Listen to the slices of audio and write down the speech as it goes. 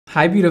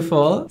Hi,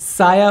 beautiful.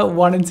 Saya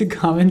wanted to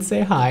come and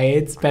say hi.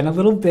 It's been a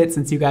little bit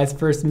since you guys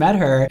first met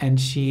her,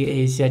 and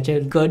she is such a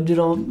good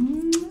little...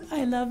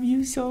 I love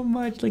you so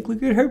much. Like,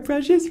 look at her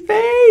precious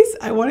face.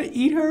 I want to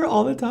eat her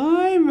all the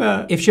time.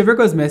 If she ever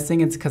goes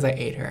missing, it's because I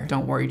ate her.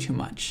 Don't worry too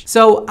much.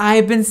 So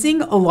I've been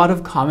seeing a lot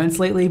of comments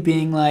lately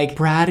being like,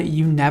 Brad,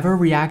 you never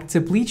react to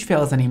Bleach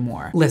fails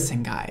anymore.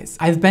 Listen, guys,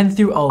 I've been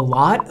through a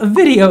lot of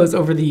videos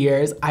over the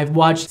years. I've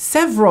watched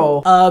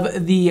several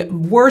of the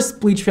worst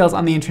Bleach fails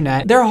on the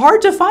internet. They're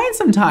hard to find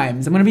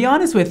sometimes, I'm gonna be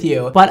honest with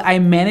you, but I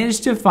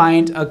managed to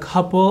find a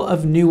couple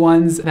of new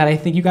ones that I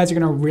think you guys are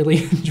gonna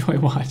really enjoy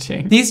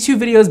watching. These two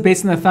videos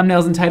based on the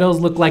thumbnails and titles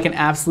look like an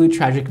absolute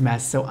tragic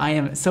mess, so I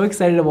am so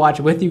excited to watch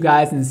with you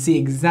guys and see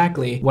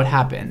exactly what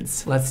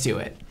happens. Let's do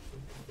it.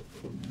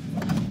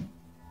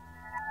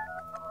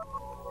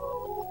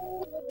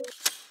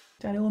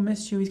 Daddy will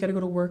miss you. He's gotta go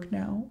to work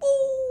now.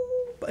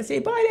 Ooh, say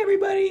bye to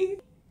everybody.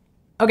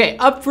 Okay,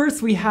 up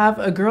first we have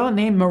a girl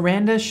named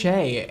Miranda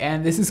Shea,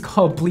 and this is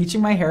called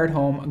Bleaching My Hair at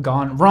Home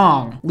Gone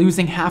Wrong.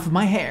 Losing half of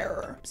my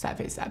hair. Sad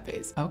face, sad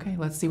face. Okay,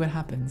 let's see what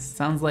happens.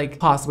 Sounds like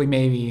possibly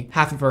maybe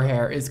half of her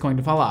hair is going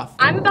to fall off.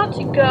 I'm about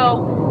to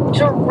go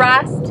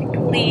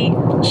drastically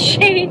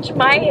change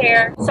my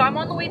hair. So I'm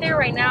on the way there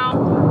right now.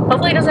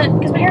 Hopefully it doesn't,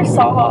 because my hair is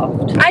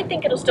soft. I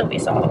think it'll still be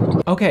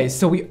soft. Okay,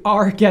 so we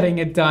are getting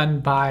it done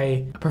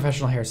by a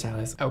professional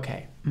hairstylist.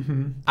 Okay.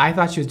 I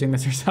thought she was doing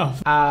this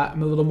herself.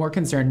 I'm a little more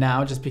concerned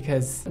now just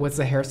because what's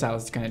the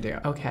hairstylist gonna do?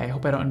 Okay, I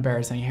hope I don't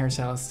embarrass any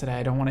hairstylists today.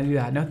 I don't wanna do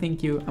that. No,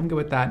 thank you. I'm good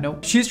with that.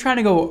 Nope. She's trying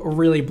to go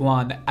really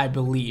blonde, I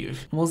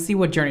believe. We'll see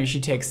what journey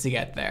she takes to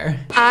get there.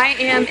 I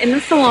am in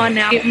the salon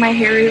now. My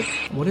hair is...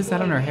 What is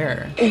that on her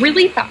hair?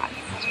 Really fast.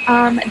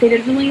 They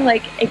didn't really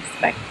like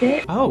expect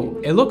it. Oh,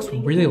 it looks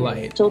really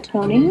light. Still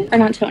toning, or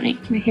not toning.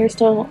 My hair's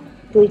still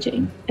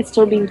bleaching. It's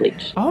still being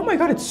bleached. Oh my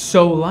God, it's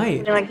so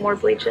light. I like more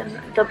bleach in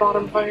the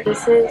bottom part.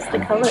 This is the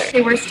color.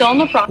 Okay, we're still in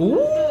the process.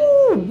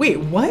 Ooh, wait,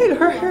 what?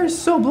 Her hair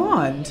is so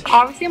blonde.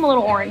 Obviously I'm a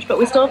little orange, but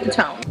we still have the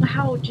tone.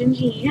 Wow,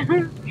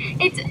 gingy.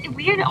 It's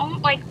weird,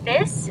 like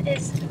this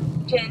is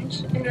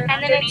ginge, and then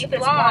Underneath it's is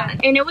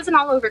blonde. And it was an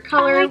all over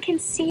color. I can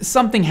see.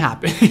 Something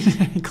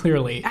happened,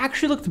 clearly.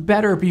 Actually looked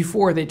better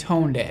before they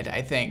toned it,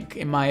 I think,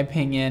 in my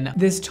opinion.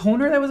 This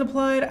toner that was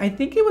applied, I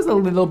think it was a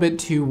little bit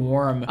too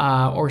warm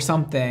or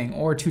something,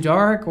 or too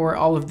dark, or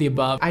all of the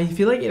above. I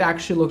feel like it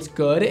actually looked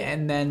good,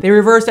 and then they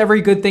reversed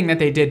every good thing that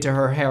they did to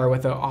her hair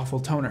with an awful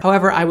toner.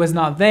 However, I was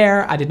not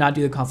there. I did not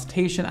do the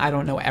consultation. I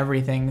don't know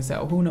everything,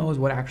 so who knows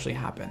what actually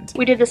happened.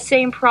 We did the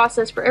same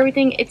process for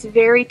everything. It's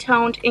very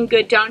toned and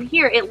good. Down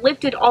here, it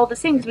lifted all the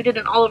same because we did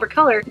an all over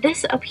color.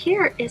 This up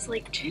here is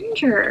like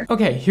ginger.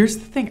 Okay, here's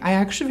the thing. I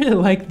actually really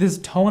like this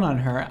tone on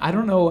her. I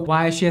don't know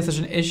why she has such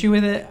an issue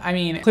with it. I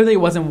mean, clearly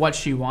it wasn't what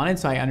she wanted,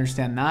 so I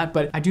understand that,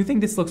 but I do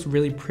think this looks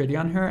really pretty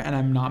on her, and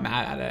I'm not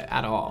mad at it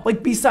at all.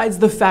 Like, besides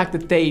the fact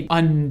that they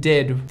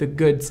undid the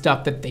good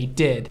stuff that they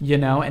did, you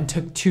know, and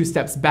took 2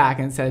 steps back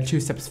instead of 2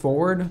 steps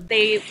forward.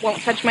 They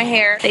won't touch my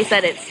hair. They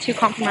said it's too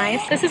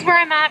compromised. This is where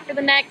I'm at for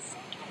the next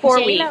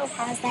 4 weeks.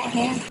 Has that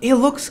hair. It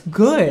looks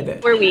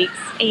good. 4 weeks,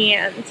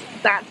 and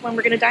that's when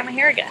we're gonna dye my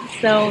hair again.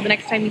 So the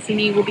next time you see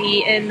me will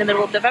be in the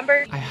middle of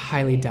November. I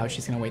highly doubt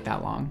she's gonna wait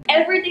that long.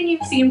 Everything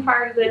you've seen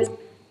prior to this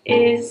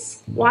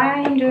is why I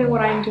am doing what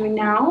I'm doing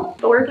now,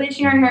 but we're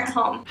bleaching our hair at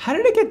home. How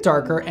did it get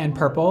darker and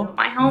purple?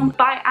 My home,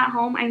 by at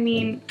home, I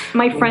mean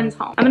my friend's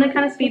home. I'm gonna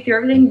kind of speed through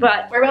everything,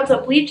 but we're about to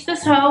bleach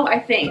this hoe, I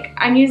think.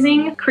 I'm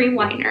using cream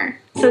lightener.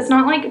 So it's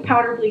not like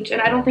powder bleach, and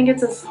I don't think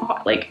it's as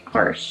hot, like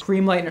harsh.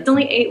 Cream lightener. It's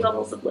only 8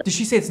 levels of bleach. Did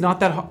she say it's not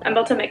that hard? I'm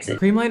about to mix it.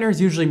 Cream lightener is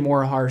usually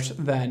more harsh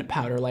than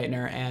powder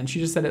lightener, and she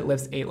just said it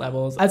lifts 8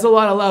 levels. That's a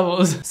lot of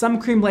levels. Some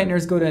cream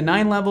lighteners go to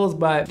 9 levels,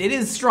 but it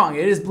is strong.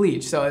 It is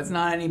bleach, so it's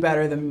not any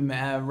better than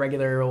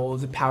regular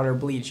old powder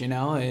bleach, you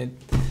know?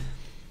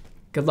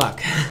 Good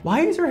luck. Why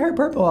is her hair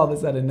purple all of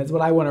a sudden? That's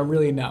what I want to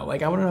really know.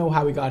 Like, I want to know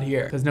how we got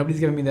here, because nobody's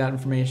giving me that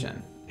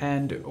information.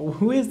 And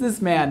who is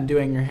this man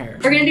doing your hair?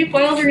 We're gonna do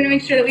foils. We're gonna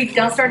make sure that we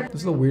don't start.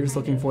 Those are the weirdest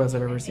looking foils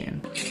I've ever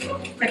seen.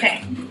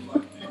 Okay.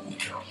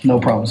 No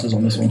promises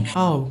on this one.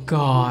 Oh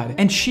God.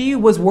 And she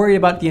was worried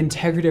about the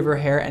integrity of her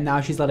hair, and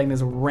now she's letting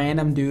this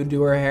random dude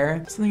do her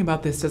hair. Something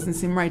about this doesn't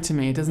seem right to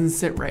me. It doesn't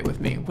sit right with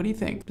me. What do you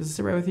think? Does it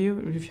sit right with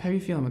you? How are you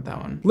feeling with that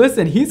one?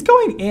 Listen, he's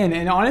going in,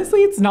 and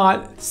honestly, it's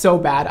not so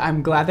bad.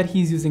 I'm glad that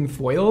he's using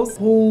foils.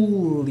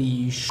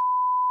 Holy sh.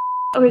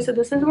 Okay, so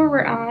this is where we're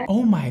at.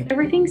 Oh my.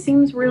 Everything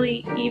seems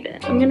really even.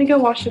 I'm gonna go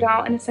wash it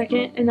out in a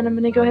second, and then I'm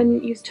gonna go ahead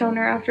and use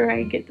toner after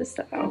I get this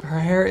stuff out. Her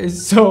hair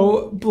is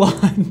so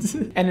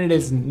blonde, and it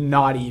is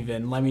not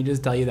even. Let me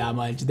just tell you that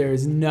much. There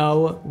is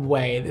no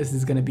way this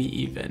is gonna be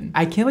even.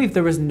 I can't believe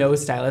there was no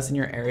stylist in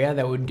your area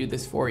that would do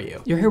this for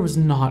you. Your hair was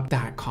not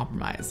that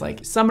compromised.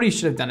 Like, somebody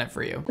should have done it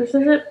for you. This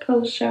is it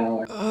post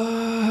shower.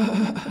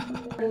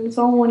 It's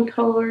all one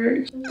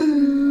color.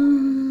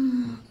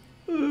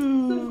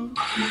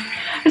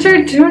 I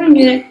started toning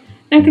it,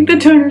 and I think the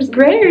toner's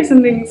gray or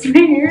something. So my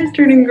hair is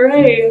turning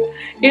gray,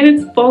 and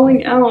it's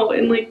falling out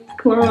in like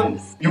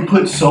clumps. You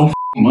put so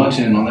much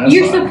in on that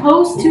You're side.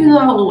 supposed to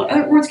though,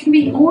 or it's gonna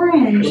be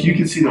orange. You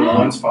can see the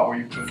one spot where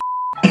you put.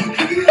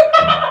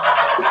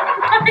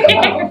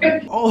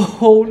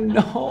 Oh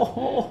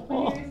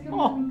no.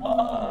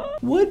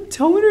 What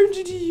toner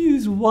did you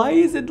use? Why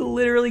is it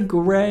literally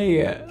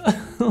gray?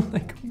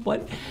 Like,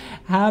 what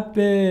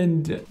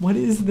happened? What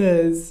is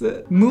this?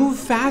 Move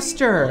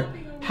faster.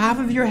 Half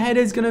of your head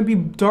is gonna be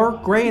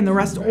dark gray and the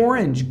rest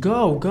orange.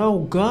 Go,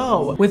 go,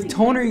 go. With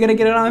toner, you gotta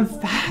get it on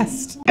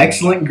fast.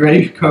 Excellent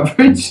gray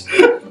coverage.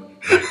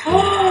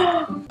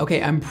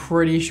 Okay, I'm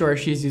pretty sure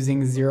she's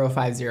using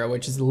 050,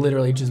 which is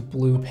literally just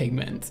blue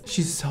pigment.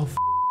 She's so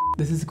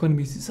this is going to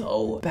be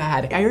so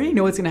bad. I already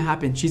know what's gonna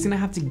happen. She's gonna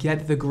have to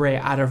get the gray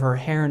out of her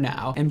hair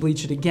now and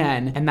bleach it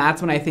again. And that's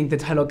when I think the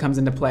title comes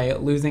into play,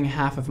 losing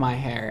half of my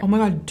hair. Oh my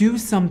God, do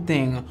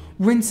something.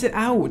 Rinse it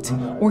out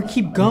or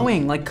keep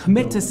going, like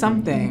commit to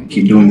something.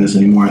 Keep doing this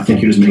anymore. I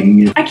think you're just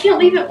making it. I can't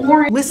leave it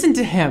orange. Listen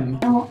to him.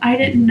 No, I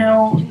didn't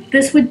know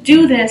this would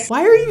do this.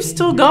 Why are you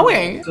still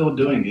going? Still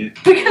doing it.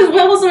 Because what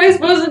else am I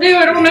supposed to do?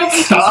 I don't know.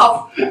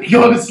 Stop.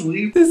 Go to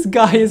sleep. This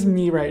guy is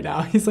me right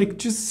now. He's like,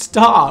 just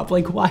stop.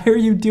 Like, why are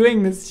you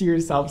doing this to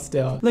yourself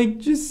still? Like,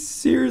 just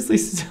seriously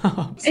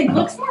stop. It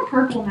looks more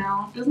purple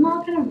now. Doesn't that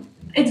look kind of?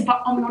 It's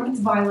oh my God,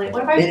 it's violet.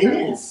 What if I have It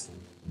purple? is.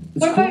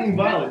 It's cooling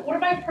violet. What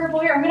if I have purple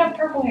hair? I'm gonna have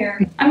purple hair.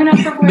 I'm gonna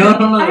have purple hair.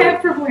 No. I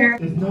have purple hair.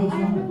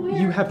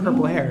 You have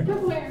purple hair.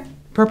 Purple hair.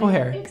 Purple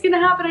hair. It's gonna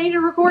happen. I need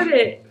to record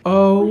it.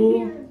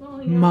 Oh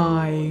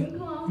my.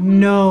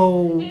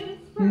 No.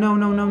 No,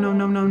 no, no, no,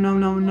 no, no, no,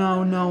 no,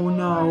 no, no,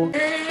 no.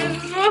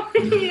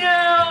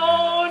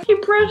 No. He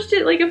brushed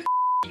it like a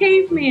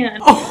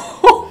caveman.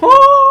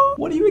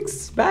 What do you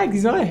expect?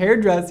 He's not a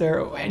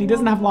hairdresser and he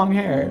doesn't have long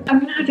hair. I'm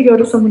gonna have to go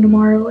to someone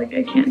tomorrow. Like,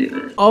 I can't do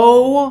this.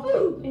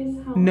 Oh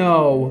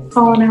no.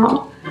 Falling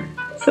out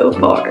so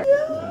far.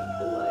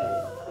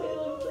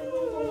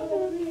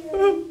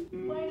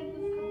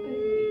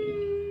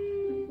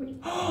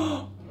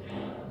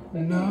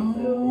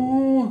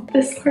 No.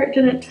 This part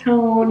didn't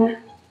tone.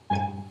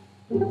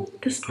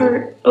 This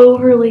part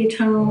overly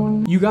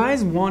toned. You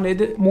guys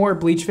wanted more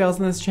bleach fails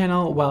on this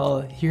channel?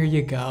 Well, here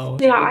you go.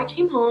 Yeah, I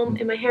came home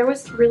and my hair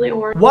was really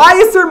orange. Why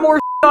is there more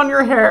on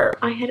your hair?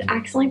 I had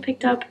accidentally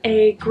picked up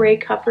a gray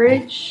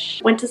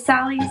coverage, went to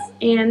Sally's,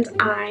 and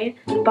I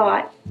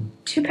bought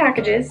 2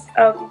 packages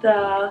of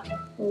the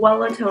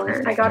Wella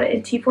toner. I got it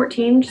in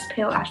T14, just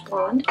pale ash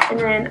blonde. And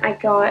then I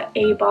got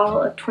a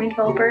bottle of 20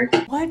 developer.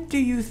 What do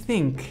you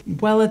think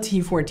Wella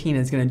T14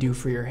 is gonna do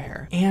for your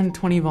hair? And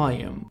 20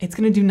 volume. It's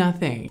gonna do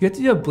nothing. You have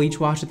to do a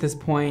bleach wash at this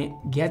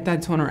point, get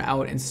that toner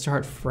out and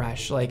start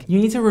fresh. Like, you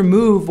need to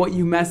remove what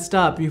you messed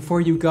up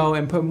before you go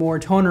and put more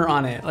toner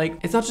on it. Like,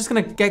 it's not just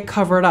gonna get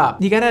covered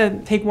up. You gotta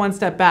take one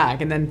step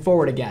back and then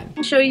forward again.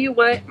 I'll show you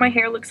what my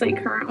hair looks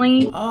like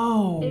currently.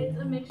 Oh. It's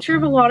a mixture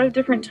of a lot of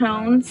different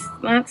tones.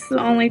 That's the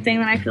only thing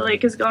that I feel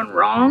like has gone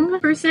wrong,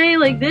 per se.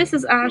 Like, this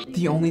is ash.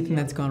 The only thing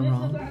that's gone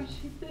wrong?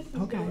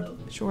 Okay,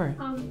 sure.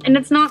 And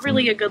it's not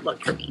really a good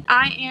look for me.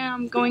 I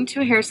am going to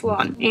a hair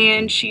salon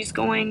and she's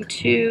going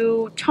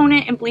to tone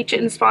it and bleach it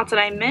in the spots that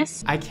I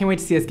miss. I can't wait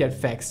to see us get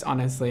fixed,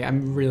 honestly.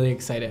 I'm really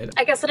excited.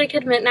 I guess that I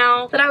can admit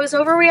now that I was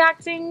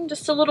overreacting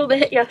just a little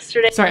bit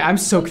yesterday. Sorry, I'm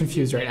so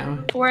confused right now.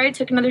 Before I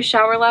took another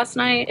shower last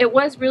night, it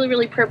was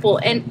really purple.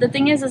 And the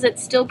thing is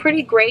it's still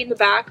pretty gray in the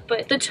back,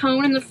 but the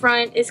tone in the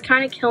front is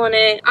kind of killing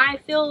it. I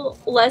feel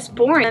less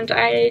boring and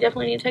I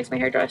definitely need to text my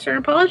hairdresser and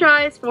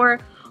apologize for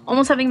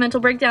almost having a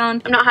mental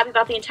breakdown. I'm not happy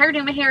about the entirety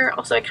of my hair.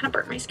 Also, I kind of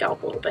burnt my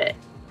scalp a little bit,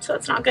 so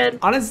it's not good.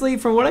 Honestly,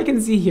 from what I can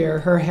see here,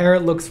 her hair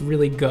looks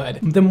really good.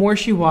 The more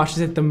she washes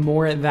it, the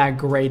more that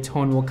gray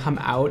tone will come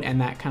out and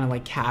that kind of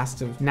like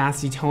cast of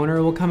nasty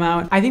toner will come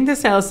out. I think the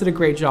stylist did a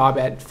great job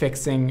at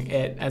fixing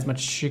it as much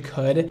as she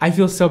could. I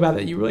feel so bad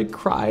that you like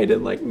cried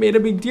and like made a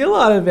big deal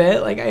out of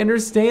it. Like, I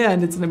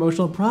understand it's an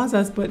emotional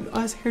process, but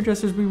us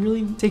hairdressers, we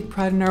really take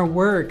pride in our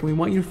work and we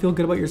want you to feel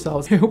good about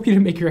yourselves. I hope you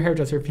didn't make your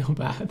hairdresser feel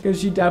bad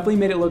because she definitely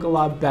made it look a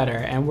lot better,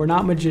 and we're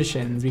not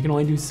magicians. We can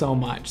only do so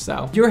much.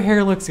 So your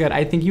hair looks good.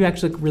 I think you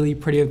actually look really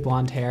pretty with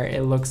blonde hair.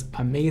 It looks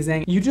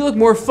amazing. You do look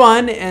more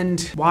fun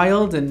and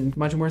wild and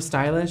much more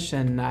stylish,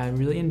 and I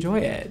really enjoy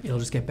it. It'll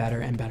just get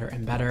better and better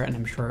and better, and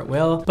I'm sure it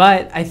will.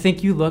 But I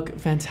think you look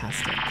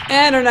fantastic.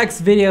 And our next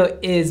video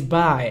is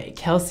by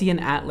Kelsey and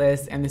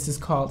Atlas, and this is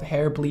called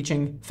Hair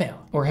Bleaching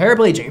Fail. Or Hair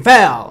Bleaching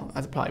Fail.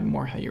 That's probably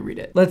more how you read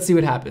it. Let's see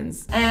what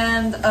happens.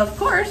 And of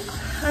course,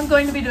 I'm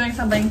going to be doing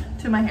something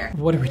to my hair.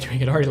 What are we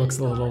doing? It already looks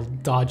a little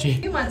dodgy. A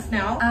few months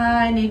now.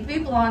 I need to be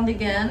blonde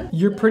again.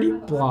 You're pretty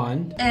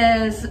blonde.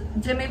 Is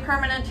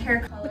demi-permanent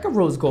hair color. Like a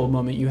rose gold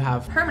moment you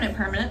have.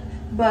 Permanent,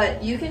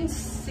 but you can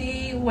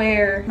see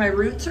where my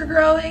roots are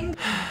growing.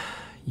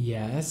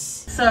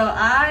 Yes. So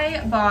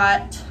I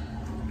bought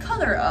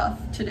Color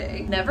Off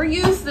today. Never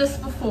used this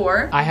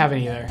before. I haven't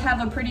either.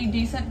 Have a pretty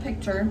decent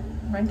picture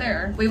right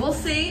there. We will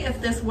see if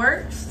this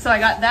works. So I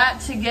got that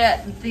to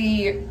get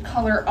the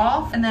color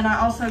off. And then I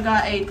also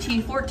got a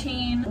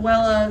T14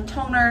 Wella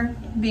toner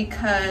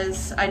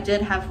because I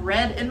did have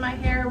red in my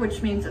hair,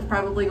 which means it's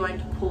probably going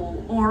to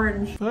pull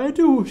orange. I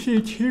do see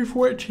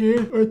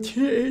T14 or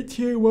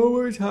T18 one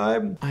more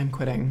time. I'm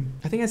quitting.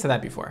 I think I said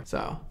that before,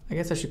 so I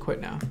guess I should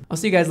quit now. I'll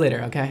see you guys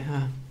later, okay?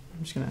 I'm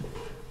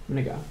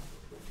gonna go.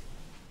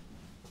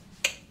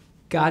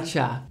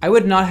 Gotcha. I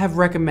would not have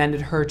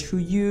recommended her to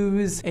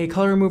use a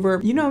color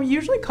remover. You know,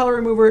 usually color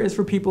remover is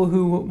for people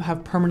who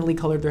have permanently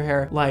colored their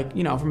hair, like,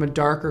 you know, from a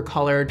darker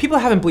color. People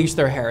haven't bleached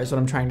their hair is what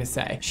I'm trying to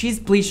say. She's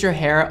bleached her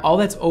hair. All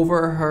that's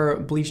over her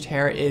bleached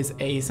hair is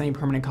a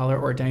semi-permanent color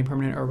or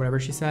demi-permanent or whatever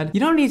she said. You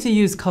don't need to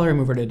use color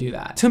remover to do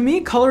that. To me,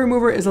 color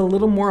remover is a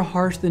little more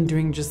harsh than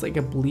doing just like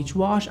a bleach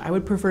wash. I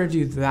would prefer to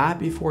do that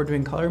before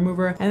doing color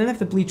remover. And then if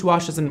the bleach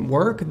wash doesn't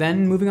work,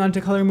 then moving on to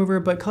color remover.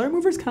 But color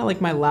remover is kind of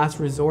like my last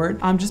resort,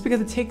 just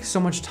because it takes so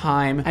much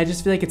time. I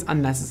just feel like it's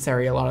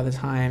unnecessary a lot of the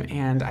time,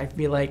 and I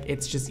feel like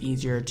it's just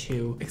easier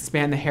to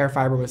expand the hair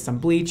fiber with some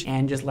bleach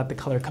and just let the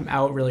color come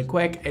out really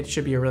quick. It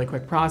should be a really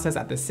quick process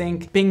at the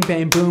sink. Bing,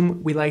 bang,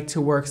 boom. We like to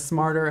work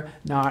smarter,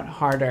 not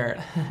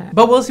harder.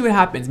 But we'll see what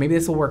happens. Maybe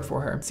this will work for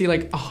her. See,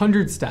 like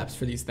 100 steps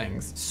for these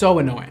things. So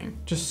annoying.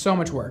 Just so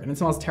much work, and it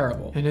smells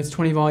terrible. And it's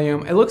 20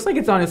 volume. It looks like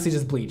it's honestly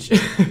just bleach.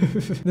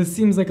 This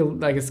seems like a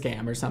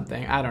scam or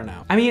something. I don't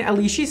know. I mean, at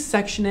least she's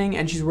sectioning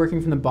and she's working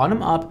from the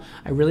bottom up.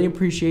 I really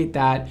appreciate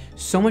that.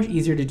 So much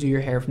easier to do your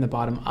hair from the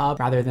bottom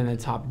up rather than the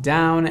top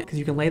down, because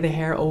you can lay the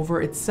hair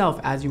over itself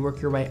as you work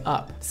your way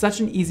up. Such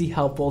an easy,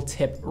 helpful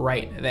tip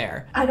right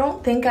there. I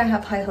don't think I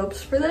have high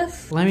hopes for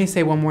this. Let me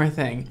say one more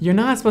thing. You're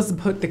not supposed to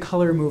put the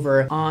color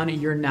remover on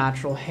your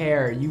natural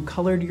hair. You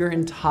colored your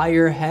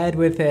entire head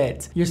with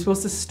it. You're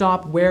supposed to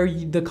stop where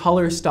the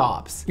color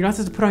stops. You're not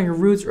supposed to put on your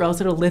roots, or else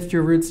it'll lift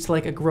your roots to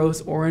like a gross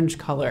orange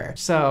color.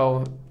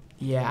 So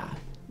yeah.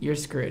 You're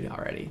screwed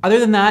already. Other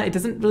than that, it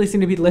doesn't really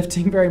seem to be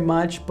lifting very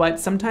much, but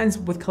sometimes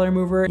with color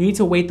remover, you need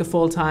to wait the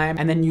full time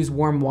and then use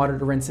warm water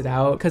to rinse it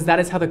out, because that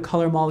is how the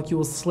color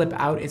molecules slip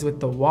out, is with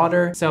the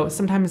water. So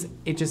sometimes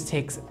it just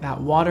takes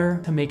that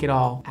water to make it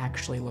all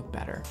actually look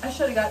better. I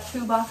should have got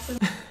 2 boxes.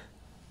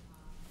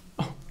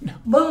 Oh no.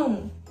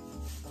 Boom.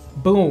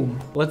 Boom.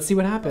 Let's see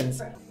what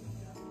happens.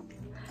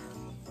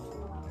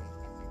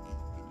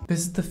 This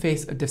is the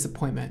face of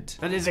disappointment.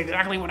 That is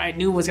exactly what I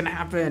knew was gonna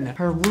happen.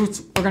 Her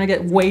roots are gonna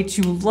get way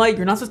too light.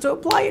 You're not supposed to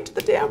apply it to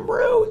the damn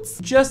roots.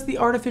 Just the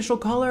artificial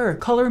color.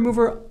 Color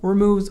remover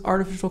removes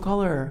artificial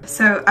color.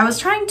 So I was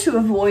trying to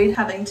avoid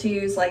having to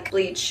use like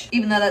bleach,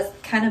 even though that's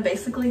kind of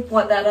basically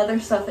what that other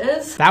stuff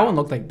is. That one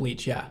looked like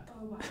bleach, yeah.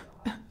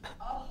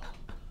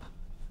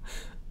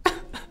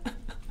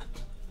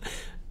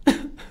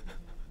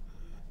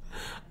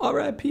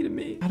 R.I.P. to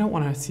me. I don't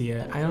want to see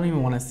it. I don't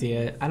even want to see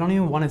it. I don't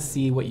even want to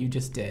see what you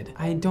just did.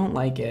 I don't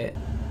like it.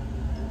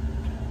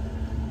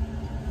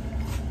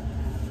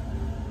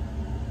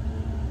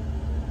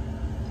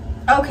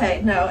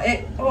 Okay, no,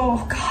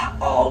 oh God,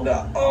 oh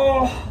God,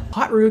 oh.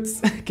 Hot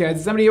roots. Can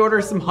somebody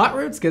order some hot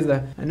roots? Because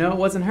I know it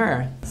wasn't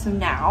her. So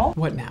now.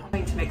 What now? I'm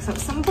going to mix up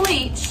some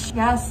bleach.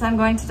 Yes, I'm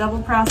going to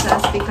double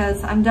process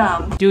because I'm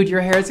dumb. Dude,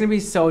 your hair is going to be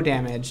so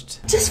damaged.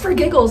 Just for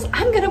giggles,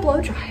 I'm going to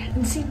blow dry it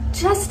and see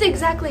just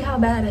exactly how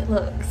bad it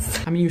looks.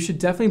 I mean, you should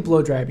definitely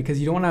blow dry it because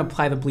you don't want to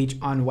apply the bleach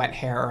on wet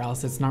hair or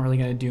else it's not really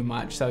going to do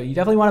much. So you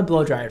definitely want to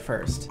blow dry it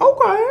first.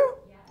 Okay.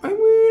 I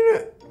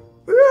mean,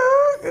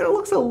 yeah, it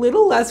looks a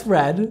little less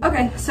red.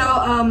 Okay, so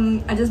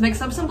I just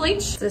mixed up some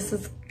bleach. This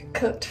is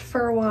cooked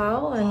for a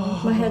while and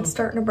my head's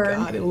starting to burn.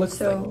 God, it looks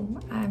so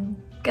like...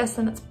 I'm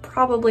guessing it's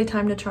probably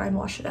time to try and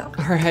wash it out.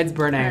 Her head's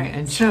burning, right,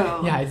 and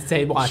so yeah, I'd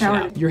say wash it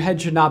out. Your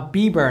head should not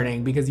be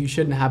burning because you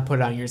shouldn't have put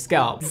it on your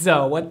scalp.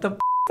 So what the f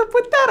up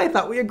with that? I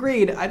thought we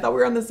agreed. I thought we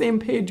were on the same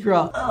page,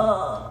 girl.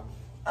 Oh,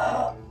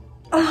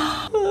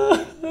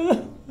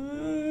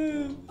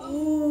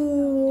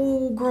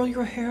 girl,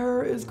 your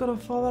hair is gonna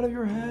fall out of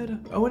your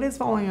head. Oh, it is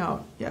falling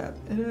out. Yeah,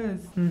 it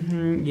is.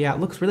 Yeah, it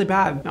looks really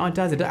bad. No, it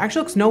does. It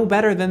actually looks no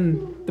better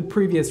than the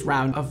previous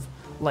round of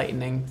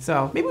lightening.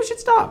 So maybe we should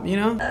stop, you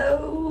know?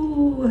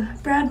 Oh,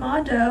 Brad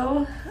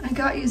Mondo, I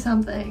got you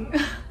something.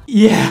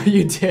 Yeah,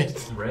 you did.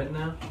 It's red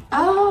now?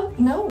 Oh,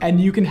 no.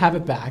 And you can have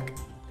it back.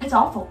 It's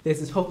awful.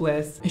 This is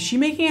hopeless. Is she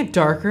making it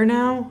darker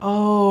now?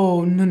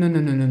 Oh, no, no, no,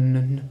 no, no,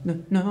 no,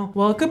 no, no.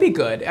 Well, it could be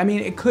good. I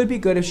mean, it could be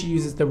good if she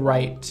uses the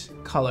right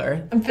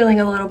color. I'm feeling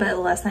a little bit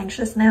less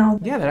anxious now.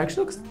 Yeah, that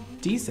actually looks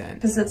decent.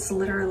 Because it's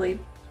literally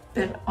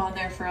been on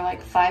there for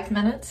like 5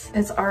 minutes.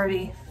 It's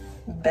already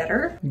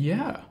better.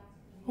 Yeah.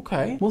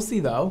 Okay, we'll see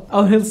though.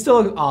 Oh, it'll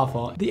still look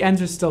awful. The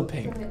ends are still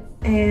pink.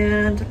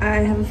 And I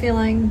have a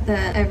feeling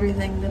that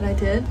everything that I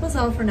did was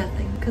all for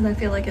nothing because I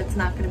feel like it's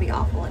not going to be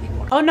awful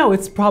anymore. Oh no,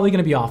 it's probably going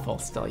to be awful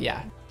still,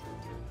 yeah.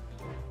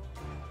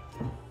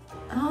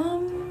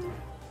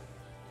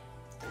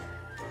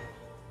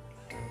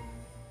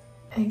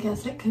 I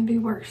guess it could be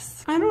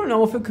worse. I don't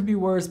know if it could be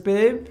worse,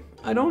 babe.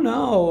 I don't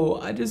know.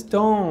 I just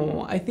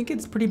don't. I think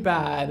it's pretty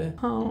bad.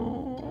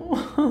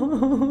 Oh.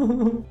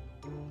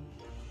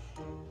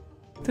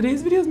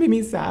 Today's videos made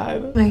me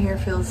sad. My hair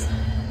feels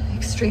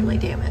extremely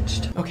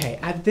damaged. Okay,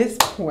 at this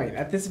point,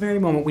 at this very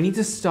moment, we need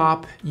to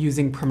stop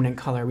using permanent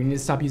color. We need to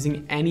stop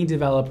using any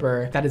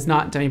developer that is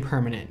not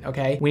demi-permanent,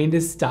 okay? We need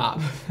to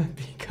stop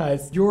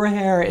because your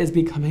hair is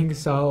becoming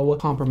so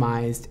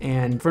compromised,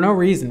 and for no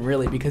reason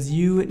really, because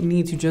you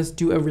need to just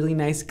do a really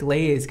nice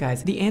glaze,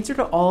 guys. The answer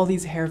to all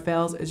these hair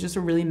fails is just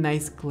a really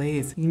nice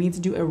glaze. You need to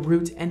do a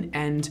root and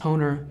end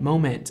toner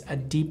moment, a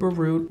deeper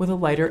root with a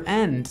lighter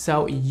end.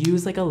 So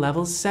use like a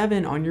level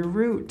 7 on your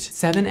root,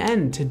 7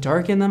 end to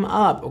darken them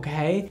up, okay?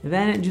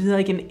 Then do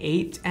like an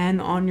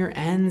 8N on your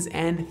ends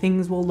and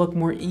things will look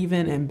more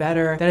even and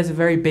better. That is a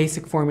very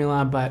basic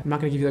formula, but I'm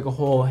not gonna give you like a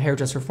whole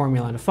hairdresser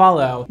formula to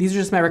follow. These are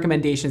just my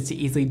recommendations to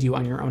easily do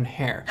on your own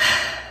hair.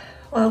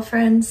 Well,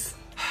 friends,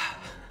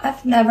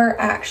 I've never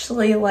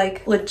actually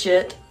like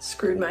legit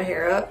screwed my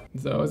hair up.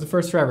 So it's a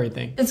first for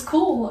everything. It's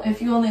cool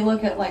if you only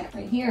look at like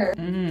right here.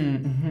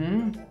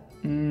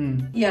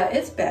 Yeah,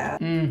 it's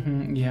bad.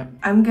 Yep.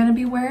 I'm gonna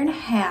be wearing a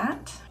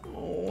hat.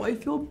 Oh, I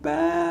feel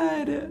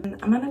bad.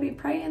 I'm gonna be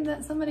praying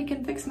that somebody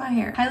can fix my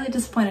hair. Highly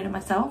disappointed in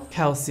myself.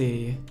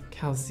 Kelsey.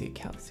 I'm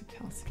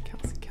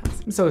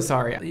so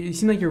sorry. You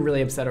seem like you're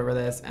really upset over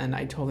this, and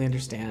I totally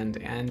understand.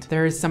 And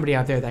there is somebody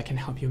out there that can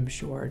help you, I'm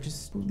sure.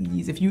 Just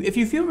please, if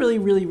you feel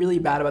really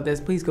bad about this,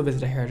 please go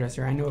visit a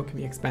hairdresser. I know it can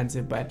be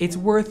expensive, but it's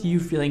worth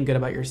you feeling good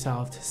about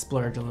yourself to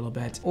splurge a little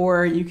bit.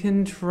 Or you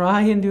can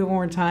try and do it one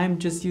more time.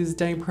 Just use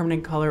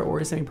demi-permanent color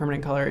or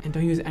semi-permanent color, and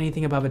don't use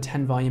anything above a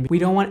 10 volume. We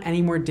don't want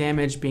any more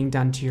damage being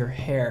done to your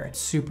hair. It's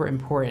super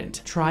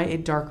important. Try a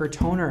darker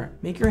toner.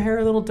 Make your hair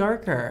a little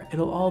darker.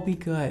 It'll all be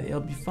good.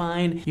 It'll be fine.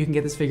 You can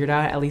get this figured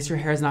out. At least your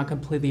hair is not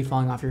completely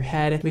falling off your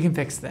head. We can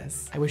fix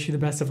this. I wish you the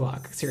best of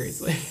luck,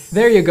 seriously.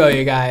 There you go,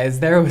 you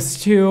guys. There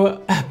was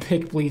 2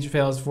 epic bleach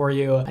fails for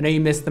you. I know you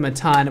missed them a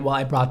ton. Well,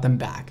 I brought them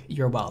back.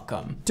 You're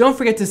welcome. Don't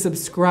forget to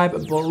subscribe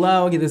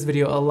below, give this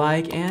video a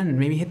like, and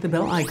maybe hit the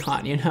bell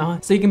icon, you know?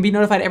 So you can be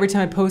notified every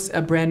time I post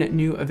a brand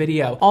new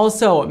video.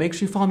 Also, make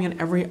sure you follow me on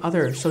every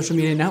other social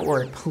media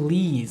network.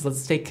 Please, let's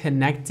stay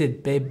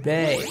connected,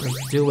 baby.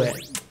 Let's do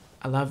it.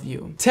 I love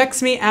you.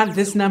 Text me at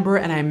this number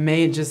and I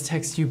may just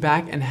text you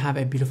back and have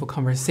a beautiful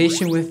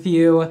conversation with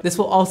you. This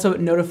will also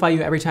notify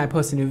you every time I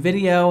post a new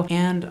video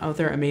and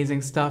other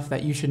amazing stuff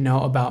that you should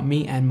know about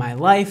me and my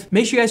life.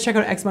 Make sure you guys check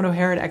out Xmondo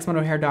Hair at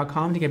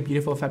xmondohair.com to get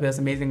beautiful, fabulous,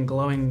 amazing,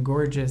 glowing,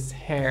 gorgeous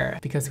hair,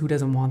 because who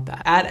doesn't want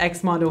that? At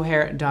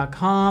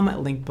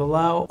xmondohair.com, link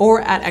below,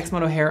 or at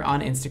xmondohair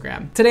on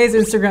Instagram. Today's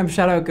Instagram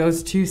shout out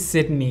goes to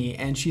Sydney,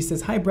 and she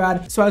says, "Hi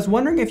Brad, so I was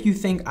wondering if you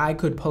think I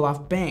could pull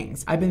off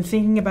bangs. I've been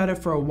thinking about it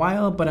for a while,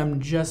 but I'm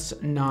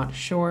just not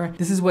sure."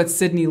 This is what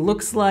Sydney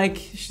looks like.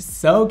 She's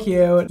so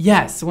cute.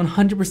 Yes,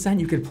 100%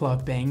 you could pull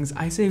off bangs.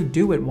 I say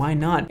do it, why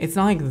not? It's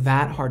not like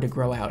that hard to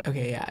grow out.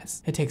 Okay,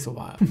 yes, it takes a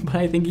while, but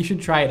I think you should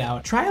try it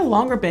out. Try a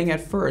longer bang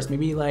at first,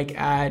 maybe like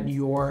at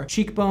your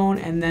cheekbone,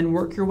 and then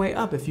work your way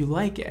up if you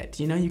like it.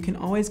 You know, you can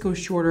always go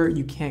shorter,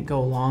 you can't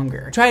go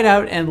longer. Try it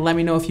out and let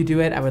me know if you do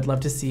it. I would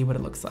love to see what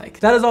it looks like.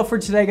 That is all for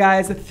today,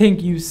 guys.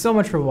 Thank you so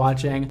much for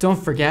watching.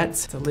 Don't forget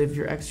to live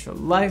your extra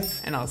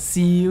life, and I'll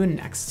see you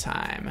next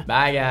time.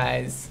 Bye,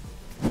 guys.